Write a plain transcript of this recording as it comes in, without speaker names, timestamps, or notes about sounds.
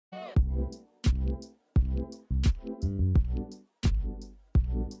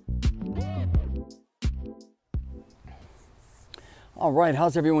All right,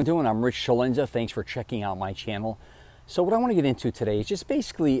 how's everyone doing? I'm Rich Celenza. Thanks for checking out my channel. So what I want to get into today is just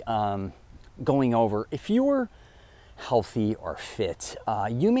basically going over, if you're healthy or fit,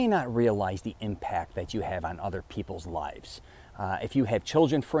 you may not realize the impact that you have on other people's lives. If you have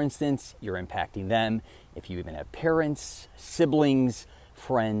children, for instance, you're impacting them. If you even have parents, siblings,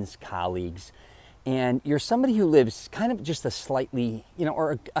 friends, colleagues, and you're somebody who lives kind of just a slightly,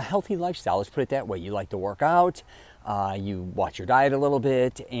 or a healthy lifestyle, let's put it that way. You like to work out, you watch your diet a little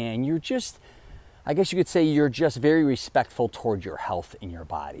bit, and you're just, I guess you could say you're just very respectful toward your health in your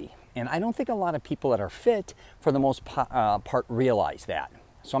body. And I don't think a lot of people that are fit, for the most part, realize that.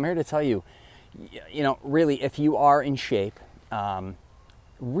 So I'm here to tell you, really, if you are in shape,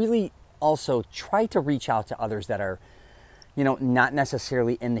 really also try to reach out to others that are, not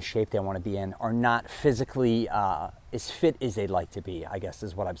necessarily in the shape they want to be in, or not physically as fit as they'd like to be, I guess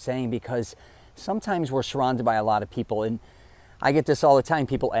is what I'm saying, because sometimes we're surrounded by a lot of people, and I get this all the time,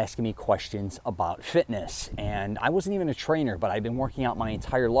 people asking me questions about fitness. And I wasn't even a trainer, but I've been working out my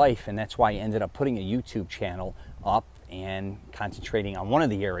entire life, and that's why I ended up putting a YouTube channel up and concentrating on one of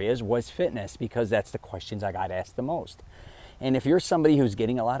the areas was fitness, because that's the questions I got asked the most. And if you're somebody who's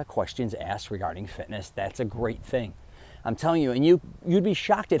getting a lot of questions asked regarding fitness, that's a great thing. I'm telling you, and you'd be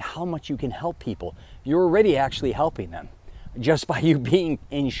shocked at how much you can help people. You're already actually helping them just by you being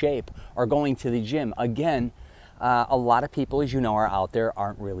in shape or going to the gym. Again, a lot of people, as you know, are out there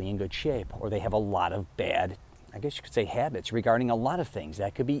aren't really in good shape, or they have a lot of bad, I guess you could say, habits regarding a lot of things.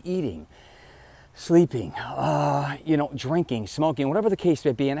 That could be eating, sleeping, drinking, smoking, whatever the case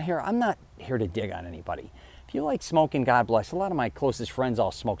may be. And I'm not here to dig on anybody. If you like smoking, God bless. A lot of my closest friends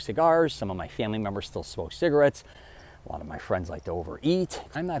all smoke cigars. Some of my family members still smoke cigarettes. A lot of my friends like to overeat.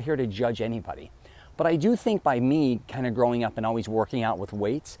 I'm not here to judge anybody. But I do think by me kind of growing up and always working out with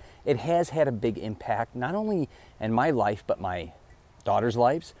weights, it has had a big impact, not only in my life, but my daughter's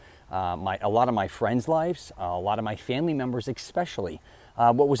lives, a lot of my friends' lives, a lot of my family members especially.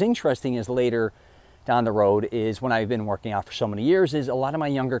 What was interesting is later down the road is when I've been working out for so many years is a lot of my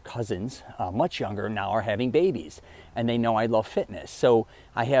younger cousins, much younger now, are having babies, and they know I love fitness. So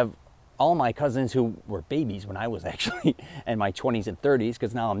I have all my cousins who were babies when I was actually in my 20s and 30s,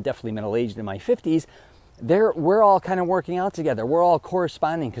 because now I'm definitely middle-aged in my 50s, we're all kind of working out together. We're all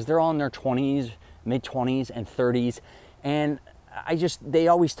corresponding because they're all in their 20s, mid-20s and 30s. And they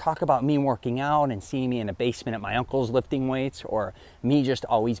always talk about me working out and seeing me in a basement at my uncle's lifting weights, or me just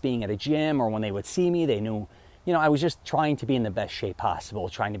always being at a gym, or when they would see me, they knew, I was just trying to be in the best shape possible,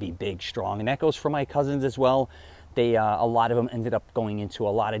 trying to be big, strong. And that goes for my cousins as well. They, a lot of them ended up going into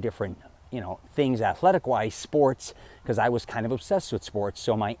a lot of different things athletic-wise, sports, because I was kind of obsessed with sports.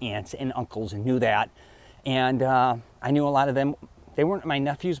 So my aunts and uncles knew that. And I knew a lot of them. They weren't my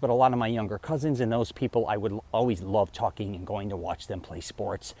nephews, but a lot of my younger cousins, and those people I would always love talking and going to watch them play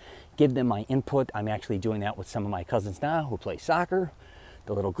sports, give them my input. I'm actually doing that with some of my cousins now who play soccer,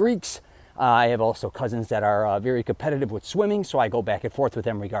 the little Greeks. I have also cousins that are very competitive with swimming, so I go back and forth with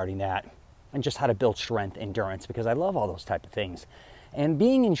them regarding that, and just how to build strength, endurance, because I love all those type of things. And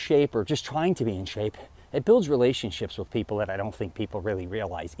being in shape, or just trying to be in shape, it builds relationships with people that I don't think people really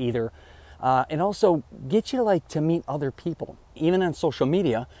realize either. And also get you to meet other people. Even on social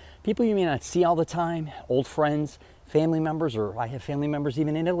media, people you may not see all the time, old friends, family members, or I have family members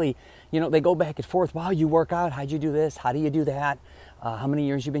even in Italy, they go back and forth. Wow, you work out, how'd you do this? How do you do that? How many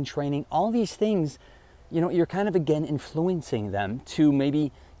years you've been training? All these things, you're kind of, again, influencing them to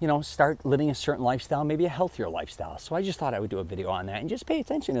maybe, start living a certain lifestyle, maybe a healthier lifestyle. So I just thought I would do a video on that and just pay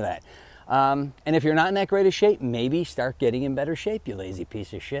attention to that. And if you're not in that great of shape, maybe start getting in better shape, you lazy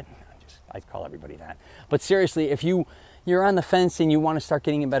piece of shit. I call everybody that. But seriously, if you're on the fence and you want to start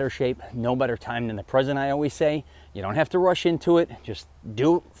getting in better shape, no better time than the present, I always say. You don't have to rush into it. Just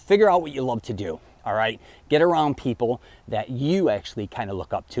figure out what you love to do. All right, get around people that you actually kind of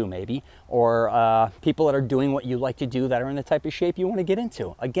look up to, maybe, or people that are doing what you like to do, that are in the type of shape you want to get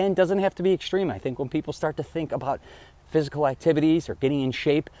into. Again, doesn't have to be extreme. I think when people start to think about physical activities or getting in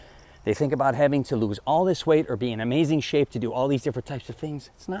shape, they think about having to lose all this weight or be in amazing shape to do all these different types of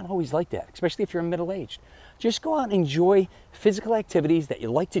things. It's not always like that, especially if you're middle-aged. Just go out and enjoy physical activities that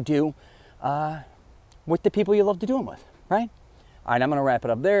you like to do with the people you love to do them with, right? All right, I'm going to wrap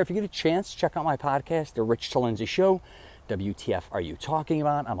it up there. If you get a chance, check out my podcast, The Rich Celenza Show. WTF are you talking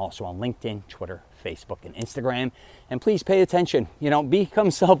about? I'm also on LinkedIn, Twitter, Facebook, and Instagram. And please pay attention.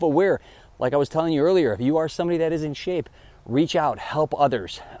 Become self-aware. Like I was telling you earlier, if you are somebody that is in shape, reach out, help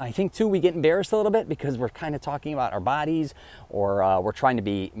others. I think, too, we get embarrassed a little bit because we're kind of talking about our bodies, or we're trying to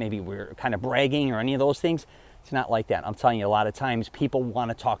be, maybe we're kind of bragging or any of those things. It's not like that. I'm telling you, a lot of times people want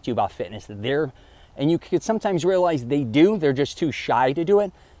to talk to you about fitness. They're and you could sometimes realize they do, they're just too shy to do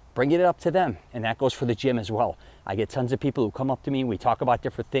it, bring it up to them. And that goes for the gym as well. I get tons of people who come up to me, we talk about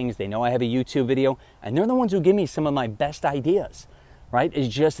different things, they know I have a YouTube video, and they're the ones who give me some of my best ideas, right?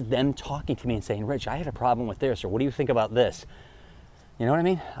 It's just them talking to me and saying, Rich, I had a problem with this, or what do you think about this? You know what I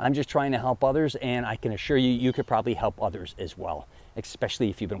mean? I'm just trying to help others, and I can assure you, you could probably help others as well, especially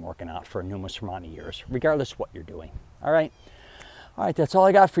if you've been working out for a numerous amount of years, regardless of what you're doing. All right, that's all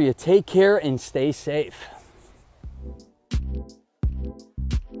I got for you. Take care and stay safe.